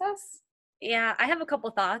synthesis? Yeah, I have a couple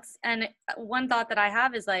thoughts. And one thought that I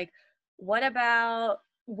have is like, what about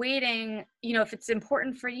waiting, if it's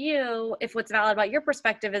important for you, if what's valid about your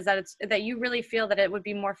perspective is that it's that you really feel that it would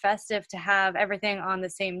be more festive to have everything on the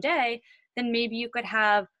same day, then maybe you could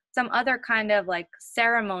have some other kind of like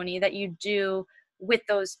ceremony that you do with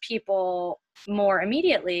those people more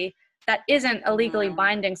immediately that isn't a legally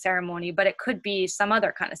binding ceremony, but it could be some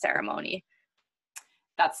other kind of ceremony.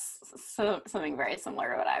 That's something very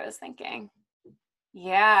similar to what I was thinking.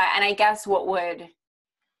 Yeah, and I guess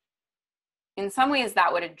in some ways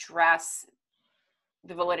that would address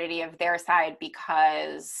the validity of their side,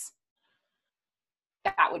 because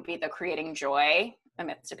that would be the creating joy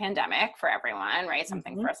amidst a pandemic for everyone, right?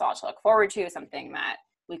 Something for us all to look forward to, something that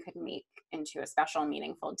we could make into a special,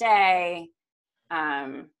 meaningful day,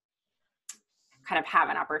 kind of have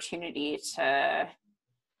an opportunity to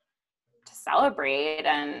celebrate.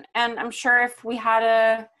 And I'm sure if we had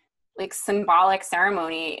a like symbolic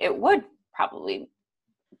ceremony, it would probably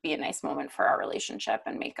be a nice moment for our relationship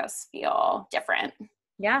and make us feel different.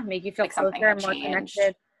 Yeah, make you feel like closer and more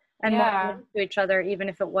connected and more committed to each other, even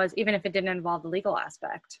if it didn't involve the legal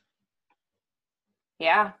aspect.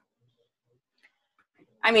 Yeah.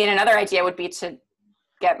 I mean, another idea would be to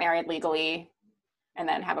get married legally and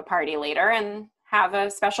then have a party later and have a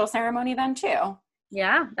special ceremony then too.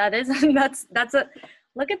 Yeah, that's a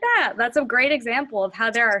look at that. That's a great example of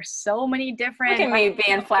how there are so many different. Look at me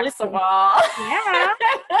being flexible. Yeah.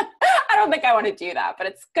 I don't think I want to do that, but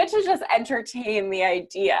it's good to just entertain the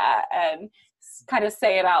idea and kind of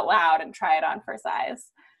say it out loud and try it on for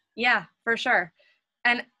size. Yeah, for sure.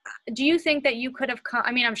 And do you think that you could have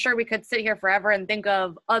I'm sure we could sit here forever and think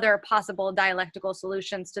of other possible dialectical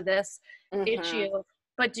solutions to this issue,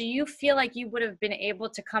 but do you feel like you would have been able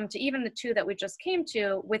to come to even the two that we just came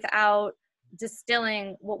to without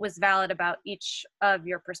distilling what was valid about each of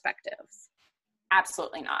your perspectives?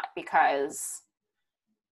 Absolutely not, because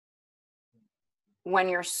when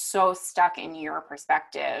you're so stuck in your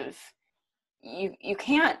perspective, you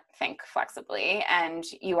can't think flexibly, and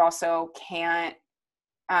you also can't,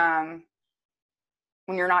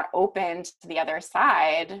 when you're not open to the other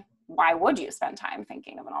side, why would you spend time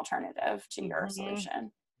thinking of an alternative to your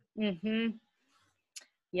solution?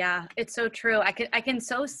 Yeah, it's so true. I can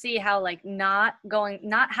so see how like not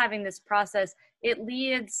having this process, it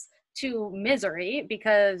leads to misery,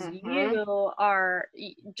 because you are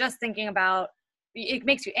just thinking about, it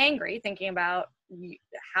makes you angry thinking about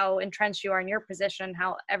how entrenched you are in your position,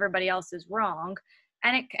 how everybody else is wrong.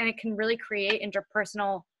 And it can really create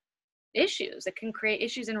interpersonal issues. It can create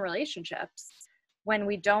issues in relationships when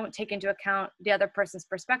we don't take into account the other person's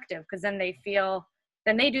perspective, because then they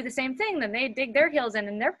do the same thing. Then they dig their heels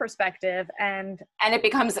in their perspective, and it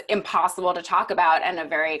becomes impossible to talk about, and a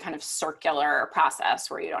very kind of circular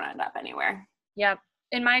process where you don't end up anywhere. Yep.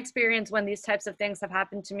 In my experience, when these types of things have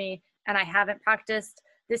happened to me and I haven't practiced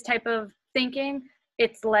this type of thinking,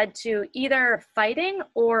 it's led to either fighting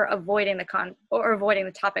or avoiding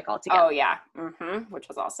the topic altogether. Oh yeah. Which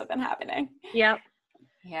has also been happening. Yep.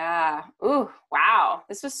 Yeah. Ooh, wow.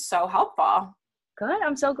 This was so helpful. Good.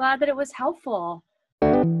 I'm so glad that it was helpful.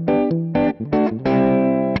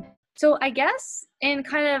 So I guess in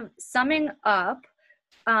kind of summing up,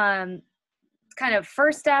 kind of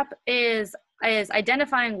first step is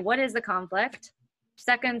identifying what is the conflict.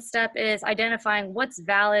 Second step is identifying what's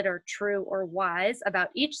valid or true or wise about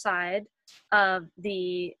each side of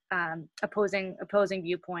the opposing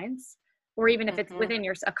viewpoints, or even if it's within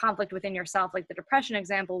a conflict within yourself, like the depression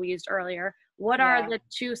example we used earlier. What are the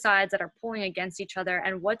two sides that are pulling against each other,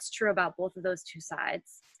 and what's true about both of those two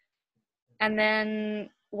sides? And then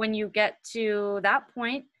when you get to that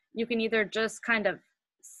point, you can either just kind of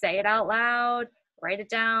say it out loud, write it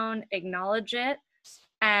down, acknowledge it,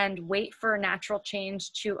 and wait for natural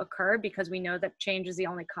change to occur, because we know that change is the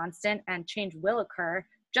only constant, and change will occur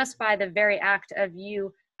just by the very act of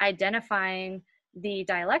you identifying the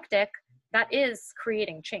dialectic that is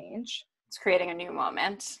creating change. It's creating a new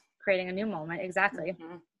moment. Exactly.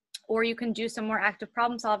 Or you can do some more active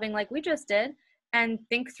problem solving like we just did, and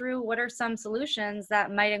think through what are some solutions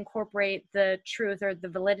that might incorporate the truth or the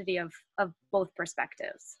validity of both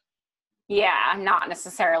perspectives. Yeah, not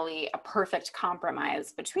necessarily a perfect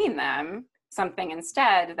compromise between them, something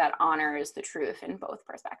instead that honors the truth in both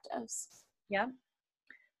perspectives. Yeah.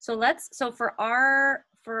 So for our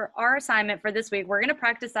assignment for this week, we're going to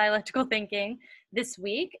practice dialectical thinking this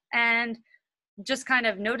week, and just kind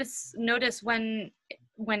of notice when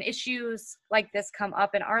issues like this come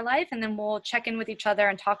up in our life, and then we'll check in with each other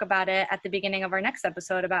and talk about it at the beginning of our next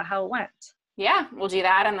episode about how it went. Yeah, we'll do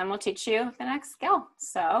that, and then we'll teach you the next skill.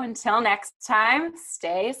 So until next time,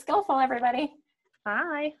 stay skillful, everybody.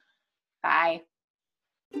 Bye. Bye.